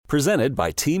Presented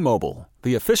by T-Mobile,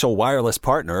 the official wireless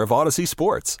partner of Odyssey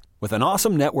Sports. With an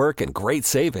awesome network and great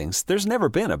savings, there's never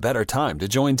been a better time to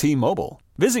join T-Mobile.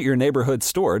 Visit your neighborhood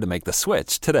store to make the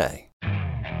switch today.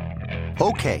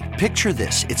 Okay, picture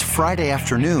this. It's Friday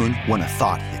afternoon when a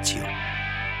thought hits you.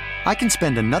 I can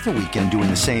spend another weekend doing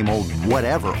the same old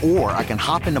whatever, or I can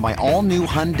hop into my all-new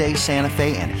Hyundai Santa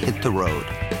Fe and hit the road.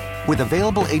 With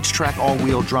available H-Track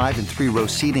all-wheel drive and 3-row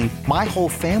seating, my whole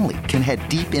family can head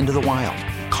deep into the wild.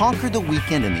 Conquer the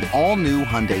weekend in the all-new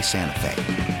Hyundai Santa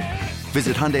Fe.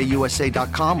 Visit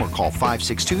HyundaiUSA.com or call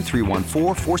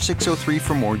 562-314-4603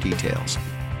 for more details.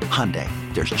 Hyundai,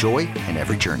 there's joy in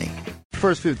every journey.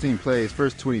 First 15 plays,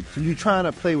 first 20. So you're trying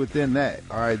to play within that.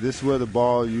 All right, this is where the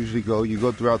ball usually go. You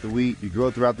go throughout the week. You go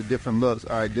throughout the different looks.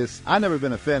 All right, I've never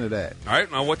been a fan of that. All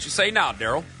right, now what you say now,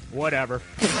 Daryl? Whatever.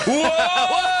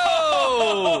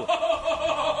 Whoa!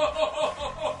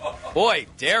 Boy,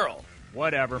 Daryl.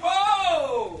 Whatever.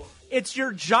 Whoa! It's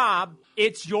your job.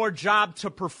 It's your job to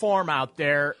perform out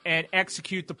there and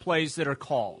execute the plays that are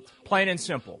called. Plain and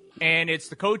simple. And it's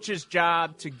the coach's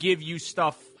job to give you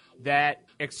stuff that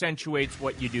accentuates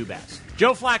what you do best.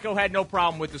 Joe Flacco had no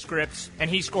problem with the scripts, and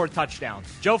he scored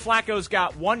touchdowns. Joe Flacco's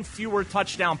got one fewer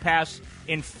touchdown pass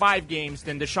in 5 games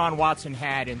than Deshaun Watson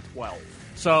had in 12.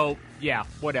 So, yeah,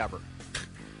 whatever.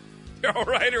 Daryl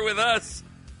Ryder with us.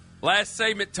 Last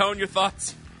segment, Tone, your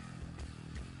thoughts?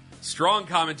 Strong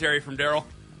commentary from Daryl.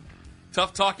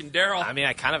 Tough talking Daryl. I mean,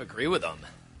 I kind of agree with him. I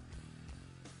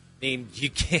mean, you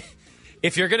can't,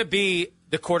 if you're going to be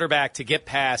the quarterback to get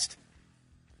past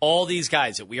all these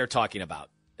guys that we are talking about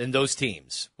in those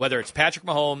teams, whether it's Patrick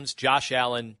Mahomes, Josh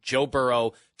Allen, Joe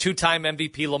Burrow, 2-time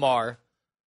MVP Lamar.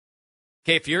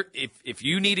 Okay, if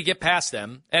you need to get past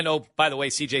them, and oh, by the way,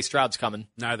 CJ Stroud's coming.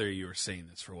 Neither of you are saying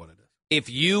this for what it is. If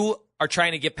you are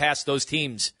trying to get past those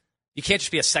teams, you can't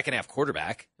just be a second-half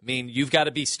quarterback. I mean, you've got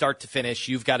to be start to finish.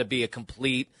 You've got to be a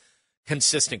complete,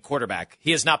 consistent quarterback.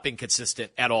 He has not been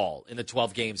consistent at all in the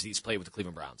 12 games he's played with the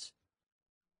Cleveland Browns.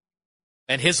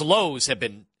 And his lows have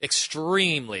been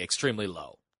extremely, extremely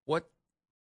low. What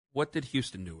did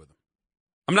Houston do with him?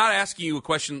 I'm not asking you a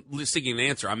question seeking an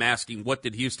answer. I'm asking, what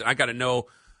did Houston – I got to know,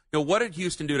 what did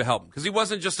Houston do to help him? Because he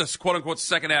wasn't just a quote-unquote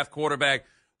second-half quarterback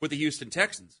with the Houston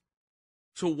Texans.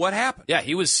 So what happened? Yeah,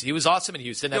 he was awesome in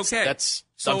Houston.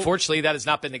 So, unfortunately, that has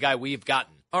not been the guy we've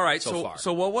gotten. All right, so far.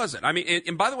 So what was it? I mean,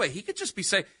 and by the way, he could just be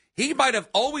saying he might have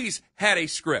always had a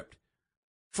script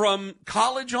from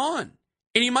college on,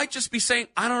 and he might just be saying,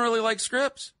 "I don't really like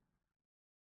scripts."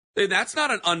 And that's not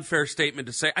an unfair statement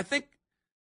to say. I think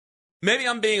maybe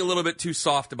I'm being a little bit too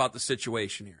soft about the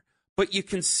situation here, but you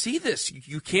can see this.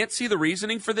 You can't see the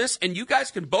reasoning for this, and you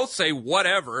guys can both say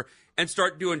whatever and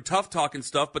start doing tough talking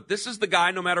stuff, but this is the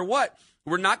guy no matter what.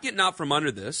 We're not getting out from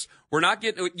under this. We're not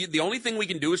getting, the only thing we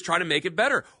can do is try to make it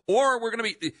better. Or we're going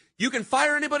to be, you can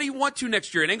fire anybody you want to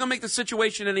next year. It ain't going to make the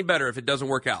situation any better if it doesn't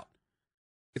work out.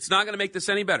 It's not going to make this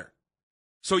any better.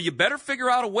 So you better figure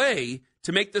out a way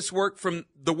to make this work from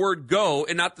the word go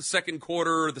and not the second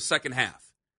quarter or the second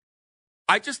half.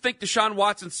 I just think Deshaun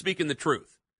Watson's speaking the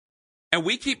truth. And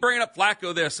we keep bringing up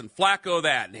Flacco this and Flacco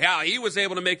that and how he was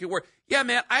able to make it work. Yeah,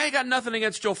 man, I ain't got nothing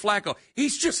against Joe Flacco.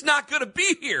 He's just not going to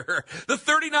be here. The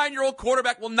 39-year-old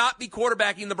quarterback will not be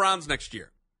quarterbacking the Browns next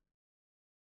year.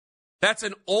 That's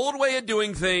an old way of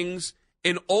doing things,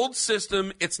 an old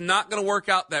system. It's not going to work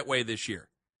out that way this year.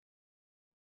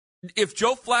 If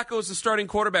Joe Flacco is the starting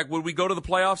quarterback, would we go to the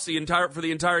playoffs for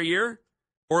the entire year?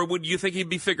 Or would you think he'd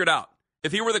be figured out?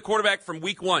 If he were the quarterback from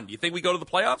week 1, do you think we go to the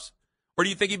playoffs? Or do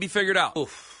you think he'd be figured out?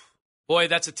 Oof. Boy,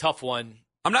 that's a tough one.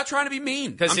 I'm not trying to be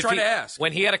mean. I'm trying to ask.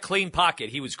 When he had a clean pocket,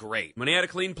 he was great. When he had a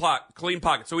clean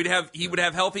pocket. So he would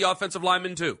have healthy offensive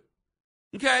linemen too.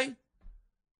 Okay.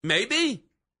 Maybe.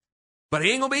 But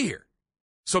he ain't going to be here.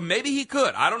 So maybe he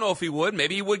could. I don't know if he would.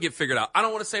 Maybe he would get figured out. I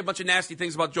don't want to say a bunch of nasty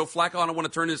things about Joe Flacco. I don't want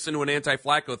to turn this into an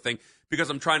anti-Flacco thing because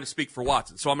I'm trying to speak for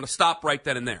Watson. So I'm going to stop right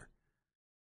then and there.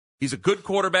 He's a good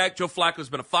quarterback. Joe Flacco's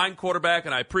been a fine quarterback,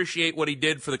 and I appreciate what he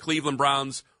did for the Cleveland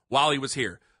Browns while he was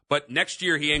here. But next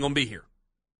year, he ain't going to be here.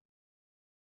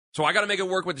 So I got to make it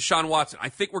work with Deshaun Watson. I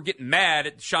think we're getting mad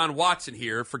at Deshaun Watson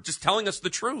here for just telling us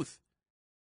the truth.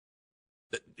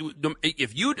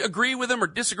 If you agree with him or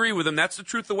disagree with him, that's the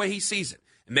truth the way he sees it.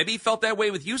 And maybe he felt that way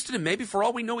with Houston, and maybe for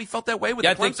all we know, he felt that way with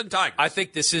the Clemson Tigers. I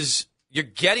think this is, you're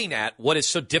getting at what is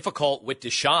so difficult with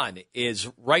Deshaun is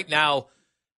right now,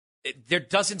 there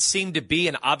doesn't seem to be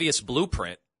an obvious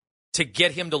blueprint to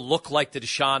get him to look like the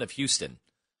Deshaun of Houston.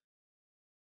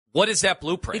 What is that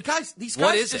blueprint? These guys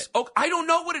what is it? I don't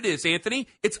know what it is, Anthony.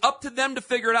 It's up to them to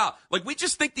figure it out. Like, we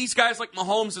just think these guys like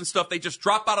Mahomes and stuff, they just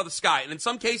drop out of the sky. And in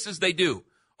some cases, they do.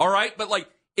 All right? But, like,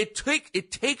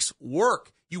 It takes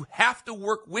work. You have to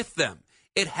work with them.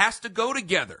 It has to go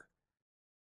together.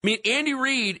 I mean, Andy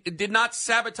Reid did not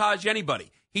sabotage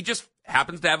anybody. He just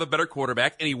happens to have a better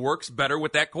quarterback, and he works better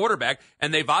with that quarterback,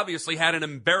 and they've obviously had an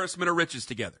embarrassment of riches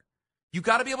together. You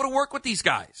got to be able to work with these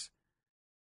guys.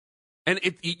 And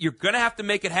you're going to have to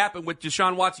make it happen with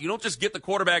Deshaun Watson. You don't just get the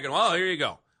quarterback and, here you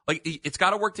go. Like, it's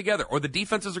got to work together, or the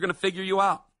defenses are going to figure you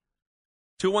out.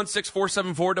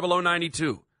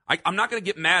 216-474-0092. I'm not going to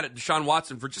get mad at Deshaun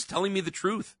Watson for just telling me the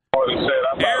truth.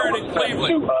 Aaron in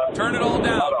Cleveland, turn it all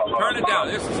down. Turn it down.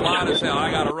 This is loud as hell.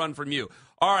 I got to run from you.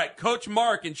 All right, Coach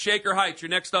Mark in Shaker Heights, you're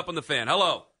next up on the Fan.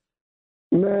 Hello.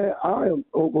 Man, I am.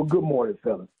 Well, good morning,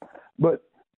 fellas. But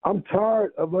I'm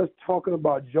tired of us talking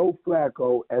about Joe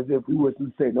Flacco as if we were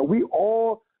to say. No, we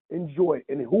all enjoy it.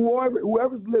 And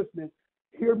whoever's listening,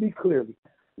 hear me clearly.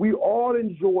 We all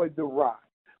enjoyed the ride.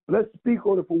 Let's speak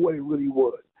on it for what it really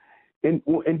was. In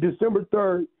December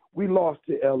 3rd, we lost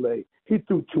to L.A. He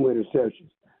threw 2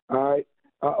 interceptions. All right?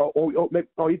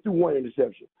 He threw 1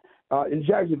 interception. In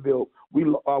Jacksonville, we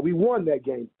won that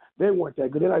game. They weren't that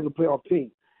good. They're not even a playoff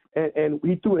team. And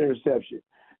he threw an interception.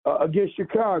 Against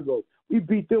Chicago, we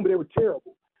beat them, but they were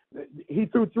terrible. He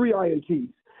threw 3 INTs.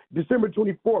 December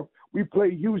 24th, we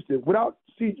played Houston without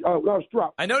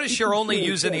Stroud. I noticed you're only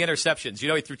using the interceptions. You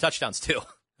know he threw touchdowns too.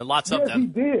 And lots of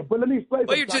them. Yes, he did. But let me explain.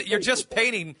 Well, you're just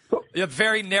painting a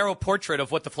very narrow portrait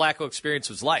of what the Flacco experience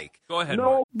was like. Go ahead,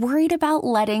 Mark. Worried about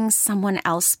letting someone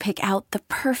else pick out the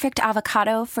perfect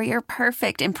avocado for your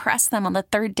perfect impress them on the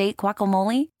third date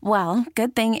guacamole? Well,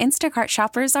 good thing Instacart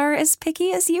shoppers are as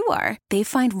picky as you are. They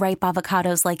find ripe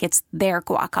avocados like it's their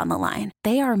guac on the line.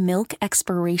 They are milk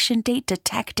expiration date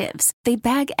detectives. They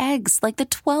bag eggs like the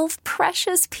 12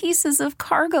 precious pieces of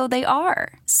cargo they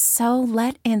are. So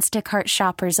let Instacart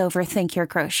shoppers overthink your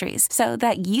groceries so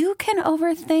that you can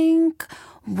overthink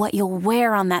what you'll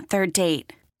wear on that third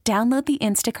date. Download the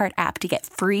Instacart app to get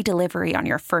free delivery on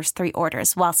your first 3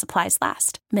 orders while supplies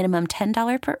last. Minimum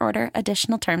 $10 per order.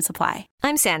 Additional terms apply.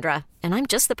 I'm Sandra, and I'm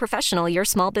just the professional your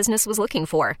small business was looking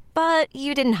for. But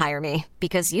you didn't hire me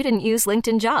because you didn't use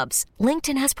LinkedIn Jobs.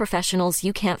 LinkedIn has professionals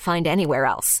you can't find anywhere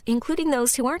else, including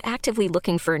those who aren't actively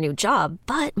looking for a new job,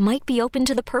 but might be open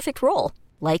to the perfect role,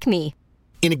 like me.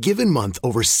 In a given month,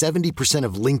 over 70%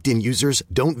 of LinkedIn users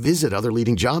don't visit other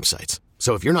leading job sites.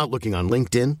 So if you're not looking on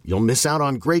LinkedIn, you'll miss out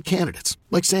on great candidates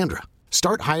like Sandra.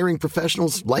 Start hiring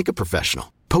professionals like a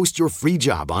professional. Post your free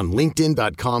job on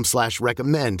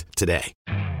linkedin.com/recommend today.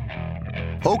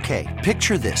 Okay,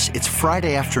 picture this. It's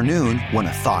Friday afternoon when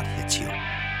a thought hits you.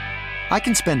 I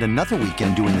can spend another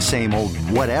weekend doing the same old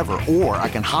whatever, or I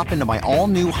can hop into my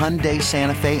all-new Hyundai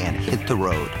Santa Fe and hit the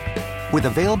road. With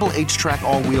available H-Track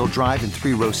all-wheel drive and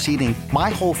 3-row seating, my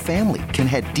whole family can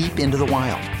head deep into the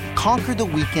wild. Conquer the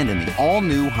weekend in the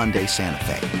all-new Hyundai Santa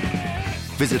Fe.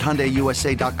 Visit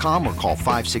HyundaiUSA.com or call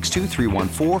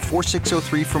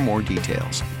 562-314-4603 for more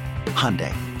details.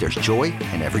 Hyundai, there's joy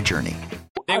in every journey.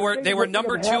 They were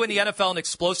number 2 in the NFL in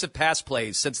explosive pass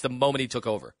plays since the moment he took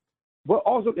over. But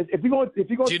also, if you go,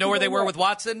 do you know where they were with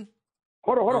Watson?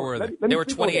 Hold on. Where were they? They were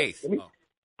 28th.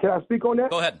 Can I speak on that?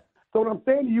 Go ahead. So what I'm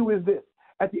saying to you is this.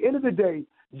 At the end of the day,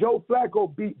 Joe Flacco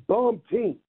beat bum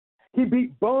teams. He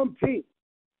beat bum teams.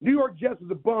 New York Jets was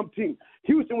a bum team.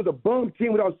 Houston was a bum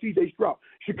team without C.J. Stroud.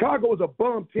 Chicago was a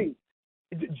bum team.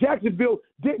 Jacksonville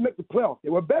didn't make the playoffs. They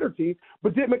were a better team,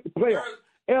 but didn't make the playoffs.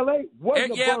 L.A.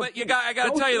 wasn't a bum team. I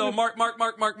got to tell you, though, Mark.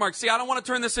 See, I don't want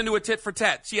to turn this into a tit for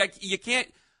tat. See, you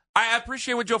can't – I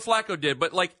appreciate what Joe Flacco did,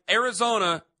 but, like,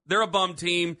 Arizona, they're a bum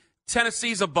team.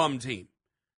 Tennessee's a bum team.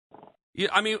 Yeah,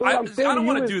 I mean, I don't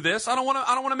want to do this. I don't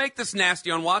want to make this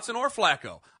nasty on Watson or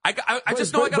Flacco. I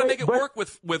just know I got to make it work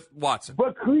with Watson.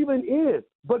 But Cleveland is.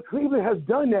 But Cleveland has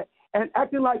done that and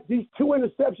acting like these 2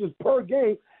 interceptions per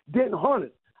game didn't haunt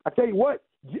us. I tell you what,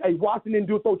 Watson didn't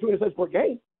throw 2 interceptions per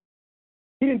game.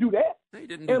 He didn't do that. He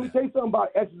didn't. And let me tell you something about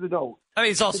X's and O's. I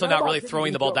mean, he's also not really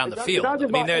throwing the ball down the field. I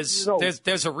mean,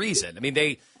 there's a reason. I mean,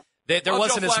 there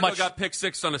wasn't Joe as Flacco much. Got pick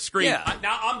 6 on a screen. Yeah.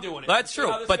 Now I'm doing it. That's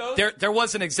true, but there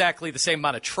wasn't exactly the same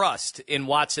amount of trust in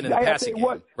Watson in the passing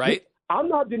game, right? I'm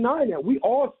not denying that. We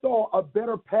all saw a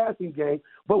better passing game,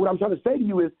 but what I'm trying to say to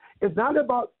you is it's not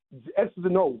about X's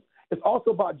and O's. It's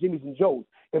also about Jimmy's and Joe's.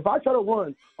 If I try to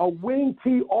run a wing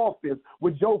T offense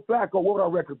with Joe Flacco, what would our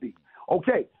record be?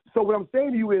 Okay, so what I'm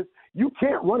saying to you is you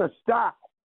can't run a style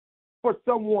for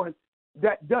someone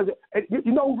that does it. And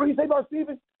you know who really saved our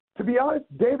Steven? To be honest,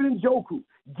 David Njoku,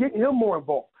 getting him more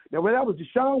involved. Now, whether that was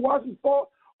Deshaun Watson's fault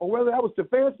or whether that was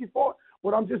Stefanski's fault,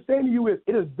 what I'm just saying to you is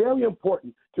it is very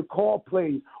important to call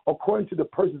plays according to the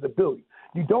person's ability.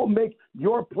 You don't make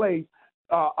your plays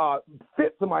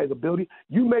fit somebody's ability.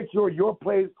 You make sure your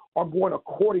plays are going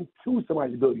according to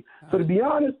somebody's ability. So to be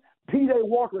honest, P.J.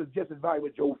 Walker is just as valuable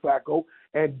as Joe Flacco,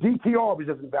 and DTR is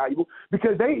just as valuable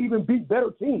because they even beat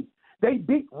better teams. They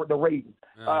beat the Ravens,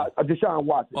 Deshaun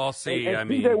Watson. Well, see, and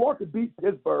P.J. Walker beat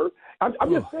Pittsburgh. I'm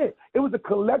just saying, it was a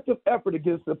collective effort to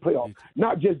get us to the playoffs,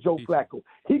 not just Joe Flacco.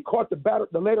 He caught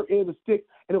the later end of the stick,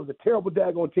 and it was a terrible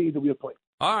daggone team that we were playing.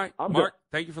 All right, Mark,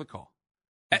 thank you for the call.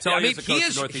 I mean,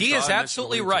 he is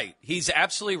absolutely right. He's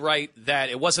absolutely right that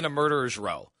it wasn't a murderer's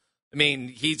row. I mean,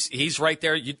 he's right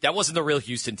there. That wasn't the real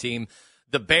Houston team.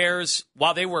 The Bears,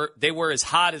 while they were as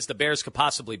hot as the Bears could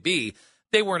possibly be,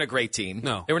 they weren't a great team.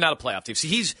 No, they were not a playoff team. So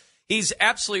he's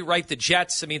absolutely right. The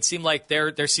Jets, I mean, it seemed like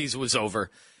their season was over.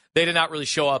 They did not really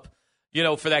show up,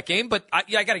 for that game. But I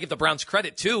got to give the Browns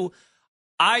credit too.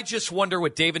 I just wonder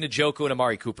what David Njoku and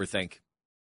Amari Cooper think,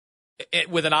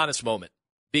 with an honest moment,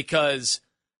 because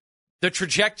the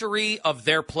trajectory of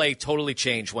their play totally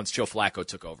changed once Joe Flacco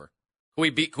took over.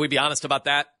 Can we be honest about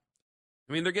that?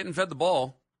 I mean, they're getting fed the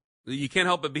ball. You can't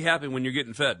help but be happy when you're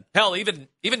getting fed. Hell, even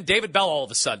David Bell all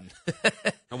of a sudden.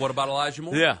 And what about Elijah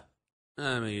Moore? Yeah.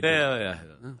 I mean, yeah.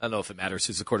 I don't know if it matters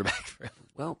who's the quarterback for him.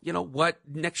 Well, you know what?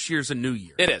 Next year's a new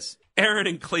year. It is. Aaron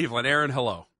in Cleveland. Aaron,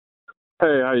 hello.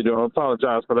 Hey, how you doing? I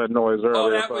apologize for that noise earlier. Oh,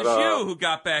 that was you who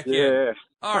got back in.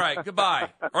 All right, goodbye.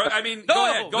 Go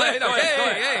ahead.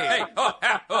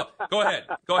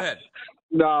 Go ahead.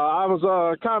 No, I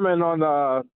was commenting on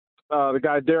the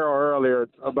guy Darryl earlier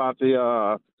about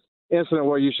the incident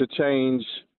where you should change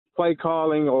play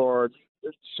calling, or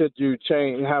should you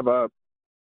have a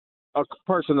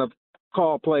person to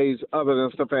call plays other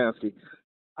than Stefanski.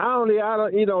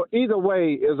 Either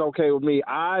way is okay with me.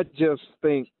 I just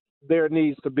think there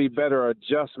needs to be better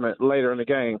adjustment later in the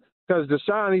game. Because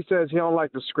Deshaun, he says he don't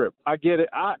like the script. I get it.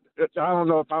 I don't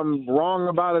know if I'm wrong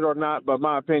about it or not, but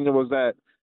my opinion was that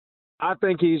I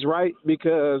think he's right,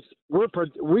 because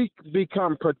we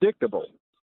become predictable.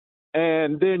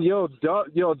 And then you'll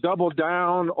double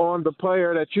down on the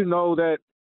player that you know that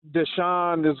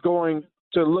Deshaun is going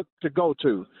to look to go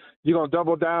to. You're going to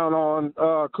double down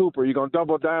on Cooper. You're going to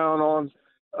double down on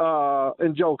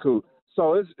Njoku.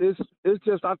 So it's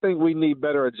just, I think we need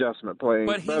better adjustment playing.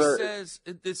 But he says,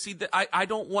 see, I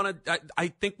don't want to. I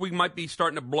think we might be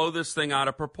starting to blow this thing out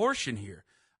of proportion here.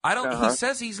 He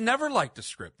says he's never liked a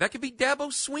script. That could be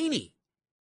Dabo Sweeney.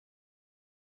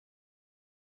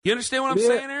 You understand what I'm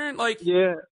saying, Aaron?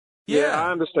 Yeah,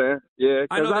 I understand. Yeah,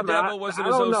 I know that Dabo wasn't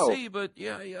his OC, but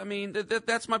I mean,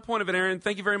 that's my point of it, Aaron.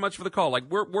 Thank you very much for the call. Like,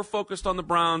 we're focused on the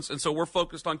Browns, and so we're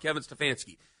focused on Kevin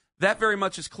Stefanski. That very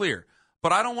much is clear.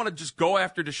 But I don't want to just go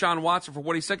after Deshaun Watson for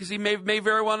what he said, because he may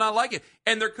very well not like it.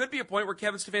 And there could be a point where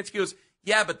Kevin Stefanski goes,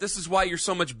 yeah, but this is why you're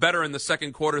so much better in the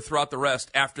second quarter throughout the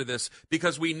rest after this,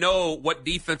 because we know what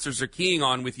defenses are keying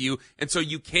on with you, and so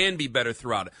you can be better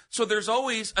throughout it. So there's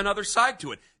always another side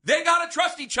to it. They got to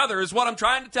trust each other is what I'm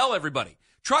trying to tell everybody.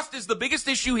 Trust is the biggest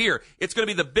issue here. It's going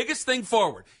to be the biggest thing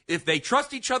forward. If they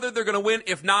trust each other, they're going to win.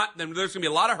 If not, then there's going to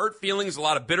be a lot of hurt feelings, a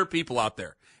lot of bitter people out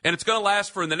there. And it's going to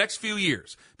last for in the next few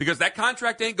years, because that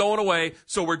contract ain't going away,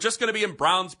 so we're just going to be in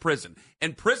Brown's prison.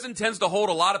 And prison tends to hold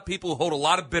a lot of people who hold a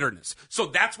lot of bitterness. So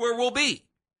that's where we'll be.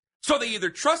 So they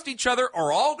either trust each other or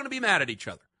are all going to be mad at each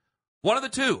other. One of the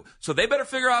two. So they better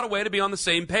figure out a way to be on the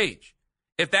same page.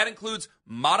 If that includes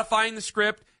modifying the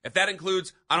script, if that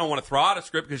includes, I don't want to throw out a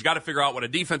script because you got to figure out what a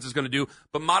defense is going to do,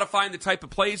 but modifying the type of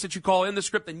plays that you call in the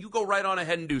script, then you go right on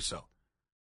ahead and do so.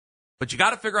 But you got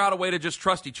to figure out a way to just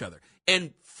trust each other.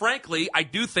 And frankly, I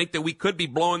do think that we could be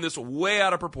blowing this way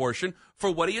out of proportion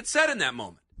for what he had said in that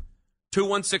moment.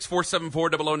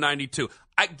 216-474-0092.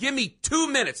 Give me 2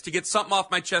 minutes to get something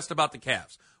off my chest about the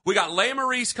Cavs. We got Lima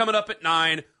Reese coming up at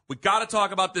 9. We got to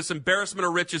talk about this embarrassment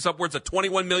of riches, upwards of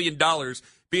 $21 million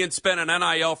being spent on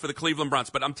NIL for the Cleveland Browns.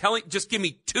 But I'm telling you, just give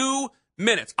me 2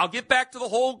 minutes. I'll get back to the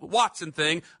whole Watson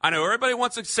thing. I know everybody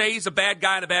wants to say he's a bad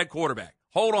guy and a bad quarterback.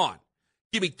 Hold on.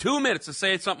 Give me 2 minutes to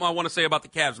say something I want to say about the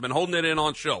Cavs. I've been holding it in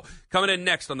on show. Coming in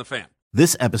next on The Fan.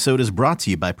 This episode is brought to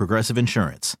you by Progressive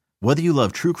Insurance. Whether you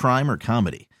love true crime or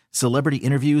comedy, celebrity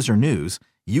interviews or news,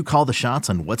 you call the shots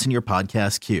on what's in your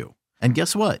podcast queue. And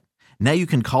guess what? Now you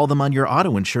can call them on your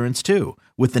auto insurance too,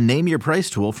 with the Name Your Price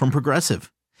tool from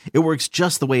Progressive. It works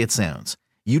just the way it sounds.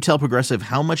 You tell Progressive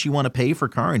how much you want to pay for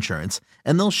car insurance,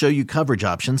 and they'll show you coverage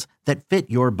options that fit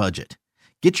your budget.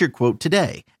 Get your quote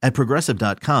today at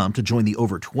Progressive.com to join the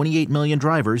over 28 million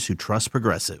drivers who trust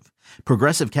Progressive.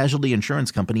 Progressive Casualty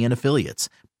Insurance Company and Affiliates.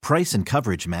 Price and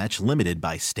coverage match limited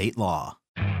by state law.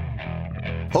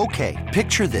 Okay,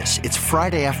 picture this. It's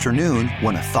Friday afternoon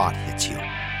when a thought hits you.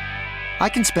 I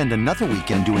can spend another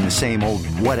weekend doing the same old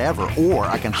whatever, or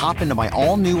I can hop into my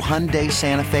all-new Hyundai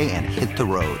Santa Fe and hit the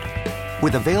road.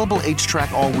 With available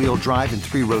H-Track all-wheel drive and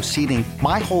 3-row seating,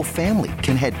 my whole family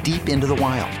can head deep into the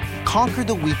wild. Conquer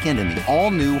the weekend in the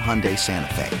all-new Hyundai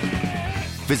Santa Fe.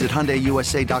 Visit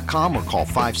HyundaiUSA.com or call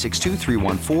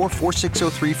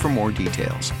 562-314-4603 for more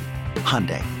details.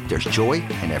 Hyundai, there's joy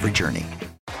in every journey.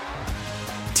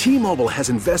 T-Mobile has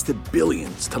invested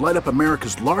billions to light up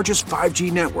America's largest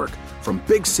 5G network, from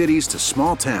big cities to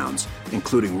small towns,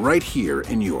 including right here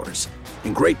in yours.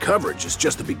 And great coverage is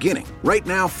just the beginning. Right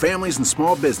now, families and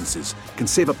small businesses can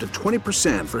save up to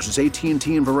 20% versus AT&T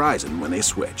and Verizon when they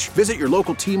switch. Visit your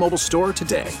local T-Mobile store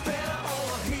today.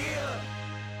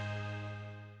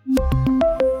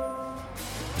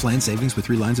 Plan savings with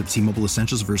 3 lines of T-Mobile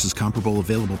Essentials versus comparable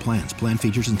available plans. Plan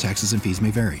features and taxes and fees may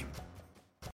vary.